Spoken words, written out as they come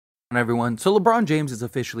Everyone. So LeBron James is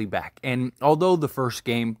officially back. And although the first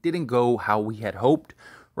game didn't go how we had hoped,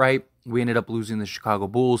 right? We ended up losing the Chicago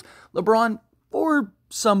Bulls. LeBron, for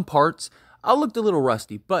some parts, looked a little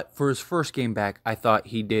rusty. But for his first game back, I thought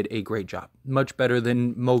he did a great job. Much better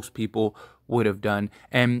than most people would have done.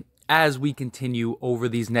 And as we continue over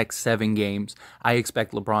these next 7 games, I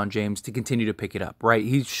expect LeBron James to continue to pick it up, right?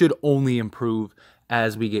 He should only improve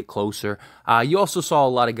as we get closer. You also saw a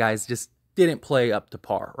lot of guys just didn't play up to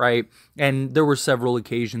par, right? And there were several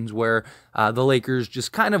occasions where the Lakers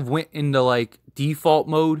just kind of went into like default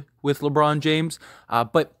mode with LeBron James.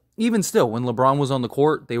 But even still, when LeBron was on the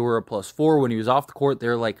court, they were a +4. When he was off the court,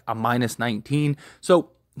 they're like a -19.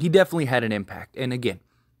 So he definitely had an impact. And again,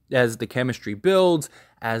 as the chemistry builds,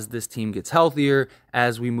 as this team gets healthier,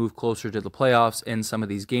 as we move closer to the playoffs in some of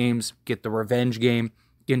these games, get the revenge game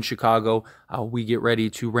in Chicago, we get ready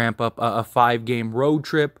to ramp up a 5-game road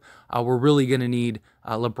trip. We're really going to need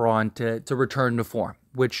LeBron to return to form,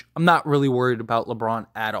 which I'm not really worried about LeBron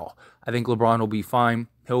at all. I think LeBron will be fine.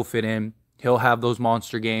 He'll fit in. He'll have those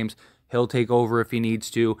monster games. He'll take over if he needs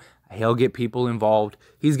to. He'll get people involved.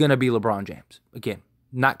 He's going to be LeBron James. Again,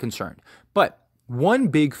 not concerned. But one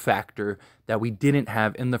big factor that we didn't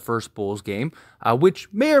have in the first Bulls game,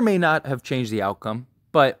 which may or may not have changed the outcome,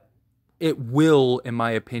 but it will, in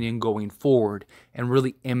my opinion, going forward and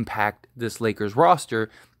really impact this Lakers roster,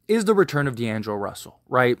 is the return of D'Angelo Russell,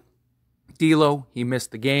 right? D'Lo, he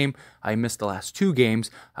missed the game. He missed the last 2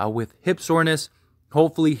 games with hip soreness.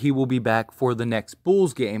 Hopefully, he will be back for the next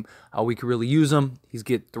Bulls game. We could really use him. He's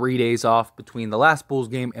get 3 days off between the last Bulls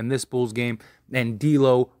game and this Bulls game, and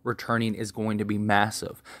D'Lo returning is going to be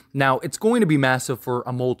massive. Now, it's going to be massive for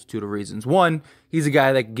a multitude of reasons. One, he's a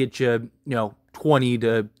guy that can get you, 20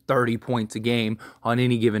 to 30 points a game on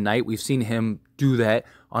any given night. We've seen him do that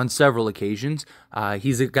on several occasions.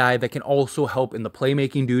 He's a guy that can also help in the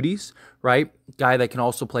playmaking duties, right? Guy that can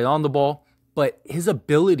also play on the ball. But his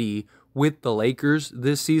ability with the Lakers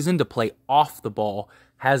this season to play off the ball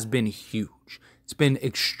has been huge. It's been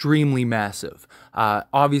extremely massive.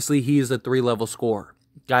 Obviously, he is a 3-level scorer.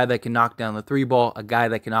 Guy that can knock down the 3 ball, a guy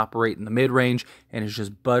that can operate in the mid-range and is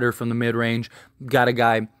just butter from the mid-range. Got a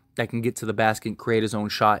guy that can get to the basket, create his own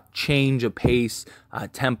shot, change a pace,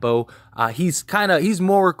 tempo. He's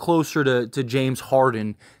more closer to James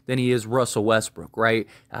Harden than he is Russell Westbrook, right?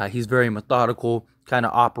 He's very methodical, kind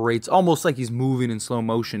of operates almost like he's moving in slow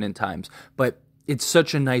motion in times. But it's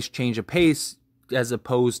such a nice change of pace as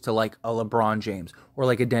opposed to like a LeBron James or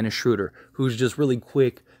like a Dennis Schroeder, who's just really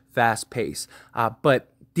quick, fast pace. But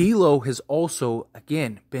D'Lo has also,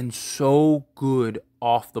 again, been so good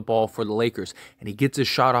off the ball for the Lakers, and he gets his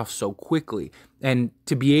shot off so quickly. And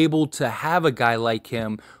to be able to have a guy like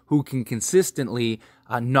him who can consistently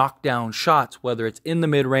knock down shots, whether it's in the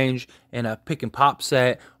mid-range in a pick-and-pop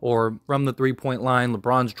set or from the three-point line,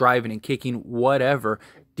 LeBron's driving and kicking, whatever,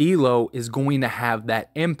 D'Lo is going to have that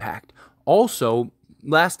impact. Also,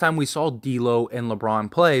 last time we saw D'Lo and LeBron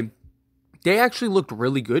play, they actually looked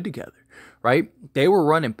really good together, right? They were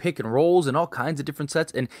running pick and rolls and all kinds of different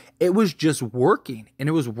sets, and it was just working, and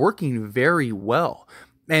it was working very well.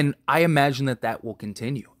 And I imagine that will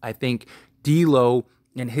continue. I think D'Lo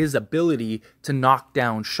and his ability to knock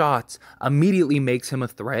down shots immediately makes him a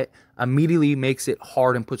threat, immediately makes it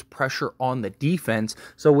hard and puts pressure on the defense.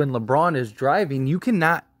 So when LeBron is driving, you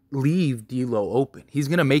cannot leave D'Lo open. He's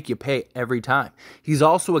going to make you pay every time. He's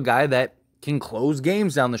also a guy that can close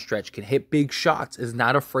games down the stretch, can hit big shots, is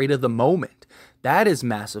not afraid of the moment. That is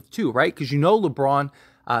massive too, right? Because LeBron,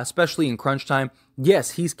 especially in crunch time,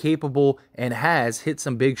 yes, he's capable and has hit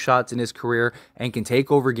some big shots in his career and can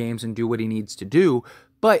take over games and do what he needs to do,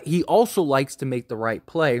 but he also likes to make the right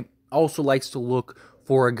play, also likes to look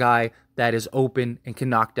for a guy that is open and can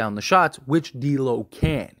knock down the shots, which D'Lo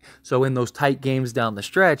can. So in those tight games down the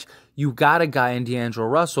stretch, you got a guy in D'Angelo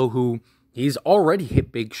Russell who he's already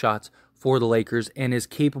hit big shots for the Lakers and is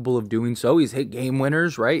capable of doing so. He's hit game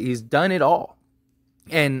winners, right? He's done it all.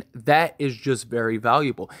 And that is just very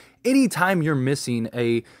valuable. Anytime you're missing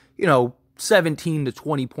a, 17 to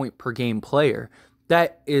 20 point per game player,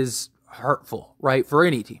 that is hurtful, right? For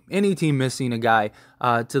any team. Any team missing a guy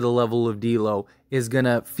to the level of D'Lo is going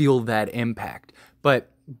to feel that impact.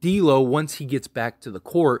 But D'Lo, once he gets back to the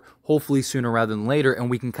court, hopefully sooner rather than later,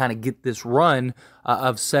 and we can kind of get this run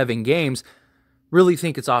of 7 games, really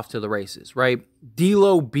think it's off to the races, right?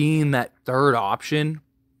 D'Lo being that third option,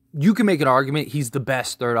 you can make an argument he's the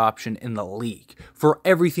best third option in the league for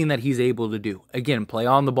everything that he's able to do. Again, play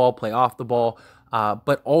on the ball, play off the ball,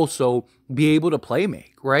 but also be able to play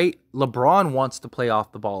make, right? LeBron wants to play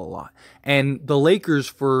off the ball a lot. And the Lakers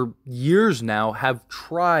for years now have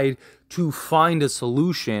tried to find a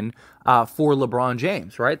solution for LeBron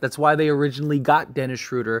James, right? That's why they originally got Dennis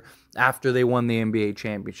Schroeder after they won the NBA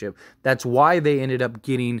championship. That's why they ended up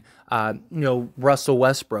getting, Russell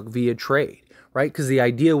Westbrook via trade, right? Because the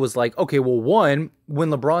idea was like, okay, well, one, when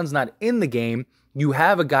LeBron's not in the game, you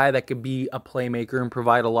have a guy that could be a playmaker and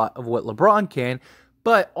provide a lot of what LeBron can,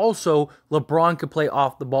 but also LeBron could play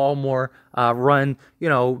off the ball more, run,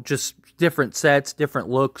 just different sets, different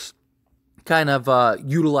looks, kind of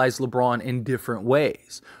utilize LeBron in different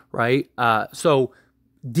ways, right? So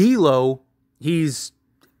D'Lo, he's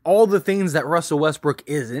all the things that Russell Westbrook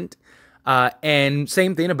isn't. And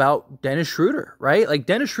same thing about Dennis Schroeder, right? Like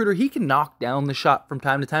Dennis Schroeder, he can knock down the shot from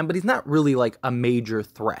time to time, but he's not really like a major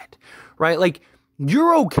threat, right? Like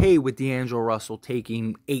you're okay with D'Angelo Russell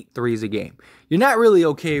taking 8 threes a game. You're not really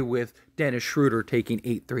okay with Dennis Schroeder taking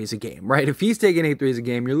 8 threes a game, right? If he's taking 8 threes a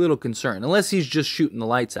game, you're a little concerned, unless he's just shooting the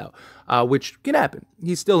lights out, which can happen.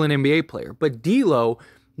 He's still an NBA player. But D'Lo,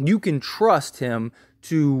 you can trust him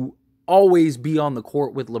to always be on the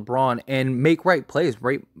court with LeBron and make right plays,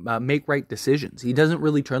 make right decisions. He doesn't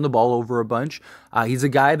really turn the ball over a bunch. He's a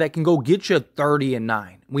guy that can go get you 30 and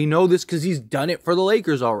 9. We know this because he's done it for the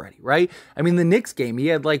Lakers already, right? I mean, the Knicks game, he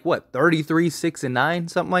had 33, 6 and 9,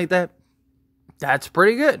 something like that. That's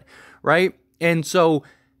pretty good, right? And so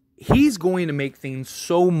he's going to make things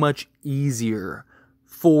so much easier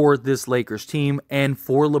for this Lakers team and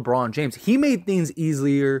for LeBron James. He made things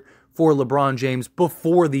easier for LeBron James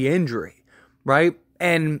before the injury, right?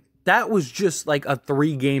 And that was just like a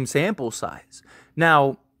 3-game sample size.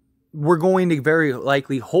 Now, we're going to very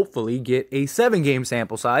likely, hopefully, get a 7-game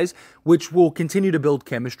sample size, which will continue to build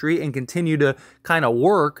chemistry and continue to kind of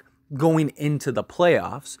work going into the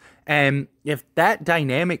playoffs. And if that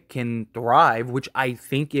dynamic can thrive, which I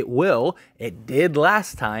think it will, it did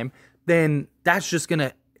last time, then that's just going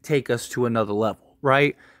to take us to another level,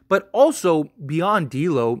 right? But also, beyond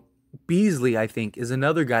D'Lo, Beasley, I think, is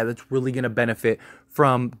another guy that's really going to benefit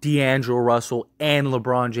from D'Angelo Russell and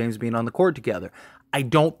LeBron James being on the court together. I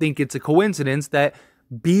don't think it's a coincidence that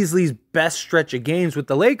Beasley's best stretch of games with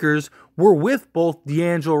the Lakers were with both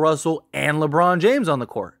D'Angelo Russell and LeBron James on the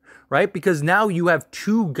court, right? Because now you have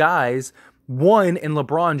two guys, one in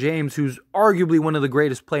LeBron James, who's arguably one of the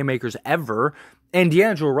greatest playmakers ever, and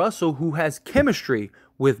D'Angelo Russell, who has chemistry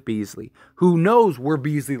with Beasley, who knows where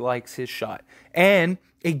Beasley likes his shot. And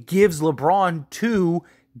it gives LeBron 2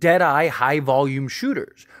 dead-eye, high-volume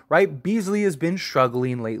shooters, right? Beasley has been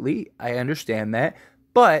struggling lately. I understand that.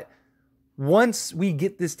 But once we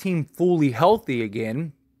get this team fully healthy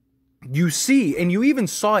again, you see, and you even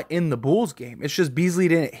saw it in the Bulls game. It's just Beasley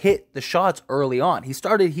didn't hit the shots early on. He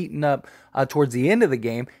started heating up towards the end of the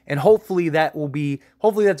game, and hopefully that's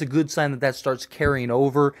a good sign that starts carrying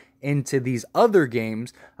over into these other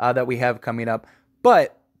games that we have coming up.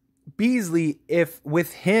 But Beasley, if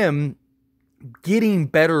with him getting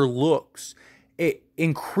better looks, it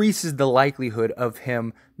increases the likelihood of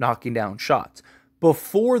him knocking down shots.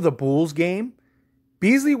 Before the Bulls game,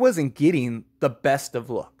 Beasley wasn't getting the best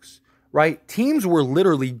of looks, right? Teams were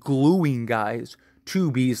literally gluing guys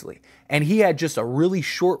to Beasley, and he had just a really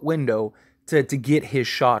short window to get his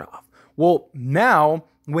shot off. Well, now,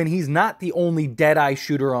 when he's not the only dead-eye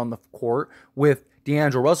shooter on the court with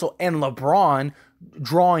D'Angelo Russell and LeBron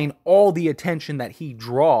drawing all the attention that he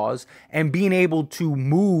draws and being able to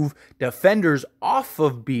move defenders off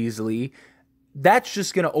of Beasley, that's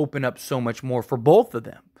just going to open up so much more for both of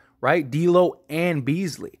them, right? D'Lo and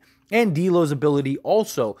Beasley. And D'Lo's ability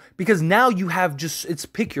also, because now you have it's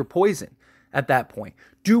pick your poison at that point.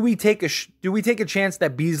 Do we take a chance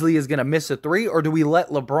that Beasley is going to miss a 3, or do we let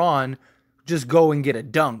LeBron just go and get a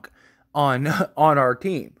dunk on our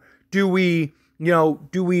team? Do we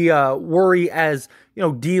worry as,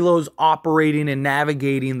 D'Lo's operating and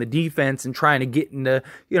navigating the defense and trying to get into,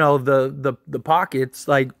 the pockets?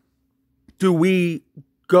 Like, do we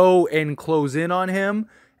go and close in on him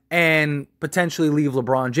and potentially leave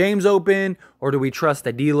LeBron James open? Or do we trust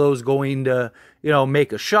that D'Lo's going to,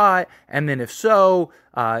 make a shot? And then if so,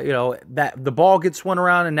 that the ball gets swung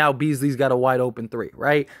around and now Beasley's got a wide open 3,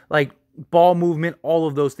 right? Like, ball movement, all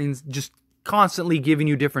of those things, just constantly giving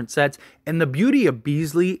you different sets. And the beauty of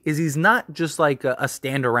Beasley is he's not just like a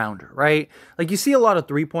stand-arounder, right? Like, you see a lot of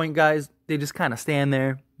three-point guys, they just kind of stand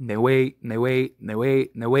there, and they wait, and they wait, and they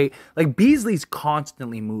wait, and they wait. Like, Beasley's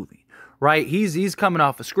constantly moving, right? He's coming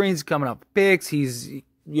off of screens, he's coming off of picks, he's,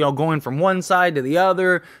 going from one side to the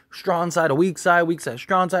other, strong side to weak side,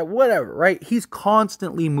 strong side, whatever, right? He's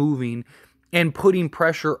constantly moving and putting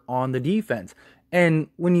pressure on the defense. And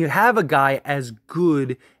when you have a guy as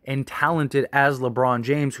good and talented as LeBron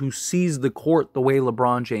James, who sees the court the way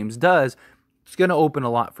LeBron James does, it's going to open a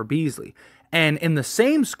lot for Beasley. And in the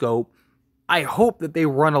same scope, I hope that they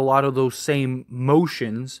run a lot of those same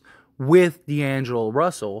motions with D'Angelo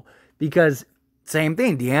Russell, because same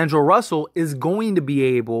thing, D'Angelo Russell is going to be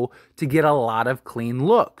able to get a lot of clean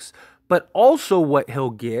looks. But also what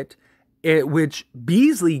he'll get, which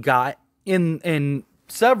Beasley got in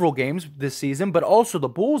several games this season, but also the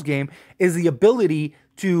Bulls game, is the ability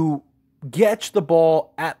to catch the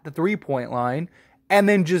ball at the three-point line and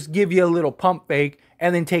then just give you a little pump fake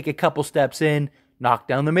and then take a couple steps in, knock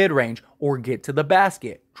down the mid-range, or get to the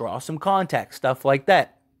basket, draw some contact, stuff like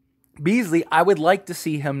that. Beasley, I would like to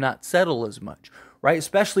see him not settle as much, right?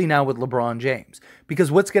 Especially now with LeBron James. Because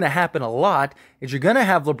what's going to happen a lot is you're going to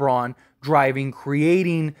have LeBron driving,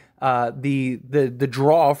 creating the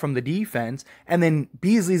draw from the defense, and then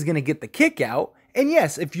Beasley's going to get the kick out. And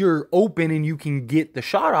yes, if you're open and you can get the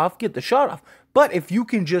shot off, get the shot off. But if you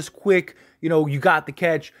can just quick, you got the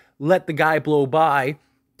catch, let the guy blow by,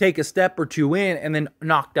 take a step or two in, and then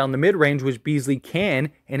knock down the mid-range, which Beasley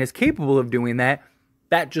can and is capable of doing that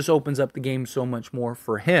just opens up the game so much more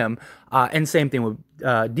for him. And same thing with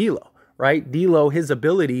D'Lo, right? D'Lo, his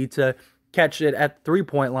ability to catch it at the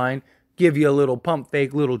three-point line, give you a little pump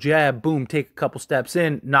fake, little jab, boom, take a couple steps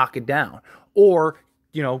in, knock it down. Or,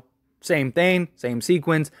 same thing, same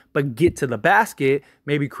sequence, but get to the basket,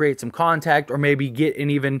 maybe create some contact, or maybe get and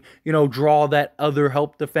even, draw that other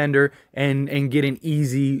help defender and get an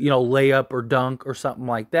easy, layup or dunk or something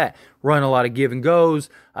like that. Run a lot of give and goes.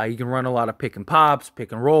 You can run a lot of pick and pops,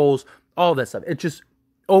 pick and rolls, all that stuff. It just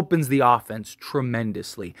opens the offense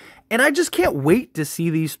tremendously. And I just can't wait to see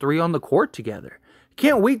these three on the court together.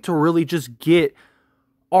 Can't wait to really just get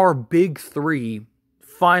our big three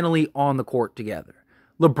finally on the court together.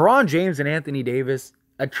 LeBron James and Anthony Davis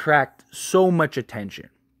attract so much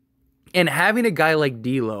attention. And having a guy like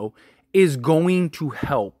D'Lo is going to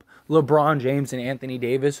help LeBron James and Anthony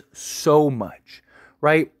Davis so much,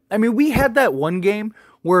 right? I mean, we had that one game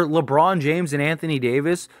where LeBron James and Anthony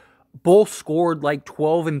Davis both scored like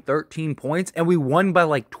 12 and 13 points, and we won by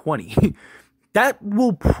like 20. That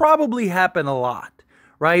will probably happen a lot,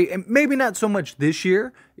 right? And maybe not so much this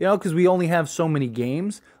year, because we only have so many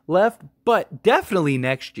games left, but definitely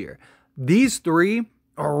next year. These three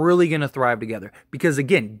are really going to thrive together because,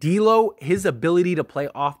 again, D'Lo, his ability to play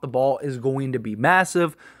off the ball is going to be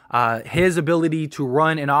massive. His ability to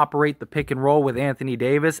run and operate the pick and roll with Anthony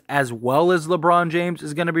Davis as well as LeBron James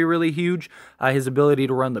is going to be really huge. His ability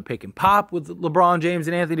to run the pick and pop with LeBron James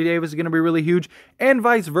and Anthony Davis is going to be really huge, and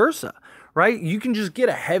vice versa, right? You can just get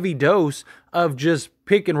a heavy dose of just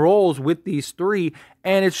pick and rolls with these three,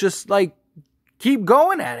 and it's just like, keep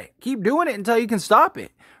going at it. Keep doing it until you can stop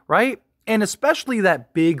it, right? And especially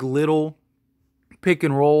that big little pick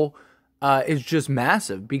and roll is just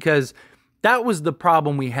massive because that was the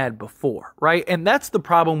problem we had before, right? And that's the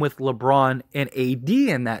problem with LeBron and AD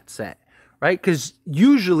in that set, right? Because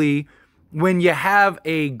usually when you have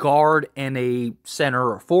a guard and a center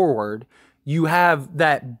or forward, you have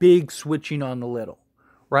that big switching on the little,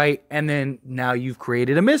 right? And then now you've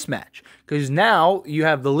created a mismatch because now you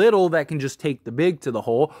have the little that can just take the big to the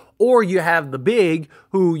hole, or you have the big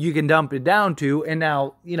who you can dump it down to, and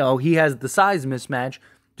now, he has the size mismatch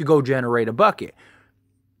to go generate a bucket.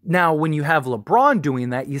 Now, when you have LeBron doing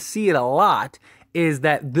that, you see it a lot, is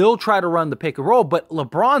that they'll try to run the pick and roll, but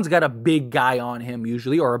LeBron's got a big guy on him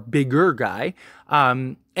usually, or a bigger guy,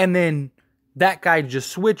 and then that guy just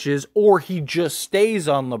switches, or he just stays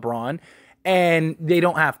on LeBron, and they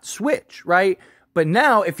don't have to switch, right? But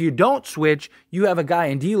now, if you don't switch, you have a guy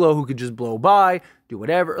in D'Lo who could just blow by, do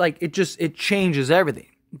whatever. Like, it changes everything.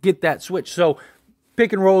 Get that switch. So,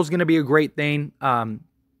 pick and roll is going to be a great thing.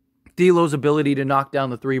 D'Lo's ability to knock down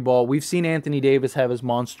the three ball. We've seen Anthony Davis have his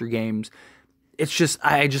monster games.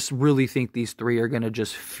 I just really think these three are going to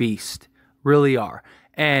just feast. Really are.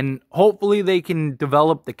 And hopefully they can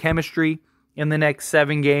develop the chemistry in the next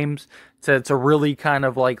 7 games to really kind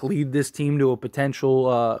of like lead this team to a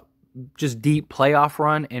potential just deep playoff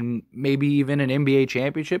run and maybe even an NBA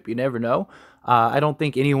championship. You never know. I don't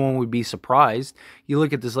think anyone would be surprised. You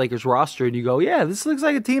look at this Lakers roster and you go, yeah, this looks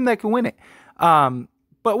like a team that can win it.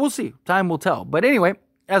 But we'll see. Time will tell. But anyway,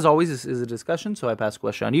 as always, this is a discussion, so I pass the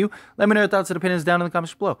question on to you. Let me know your thoughts and opinions down in the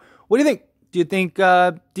comments below. What do you think? Do you think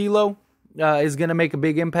D'Lo is going to make a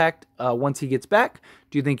big impact once he gets back?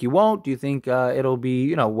 Do you think he won't? Do you think it'll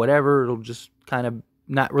be, whatever? It'll just kind of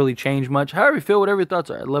not really change much? However you feel, whatever your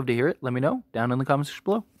thoughts are. I'd love to hear it. Let me know down in the comments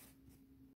below.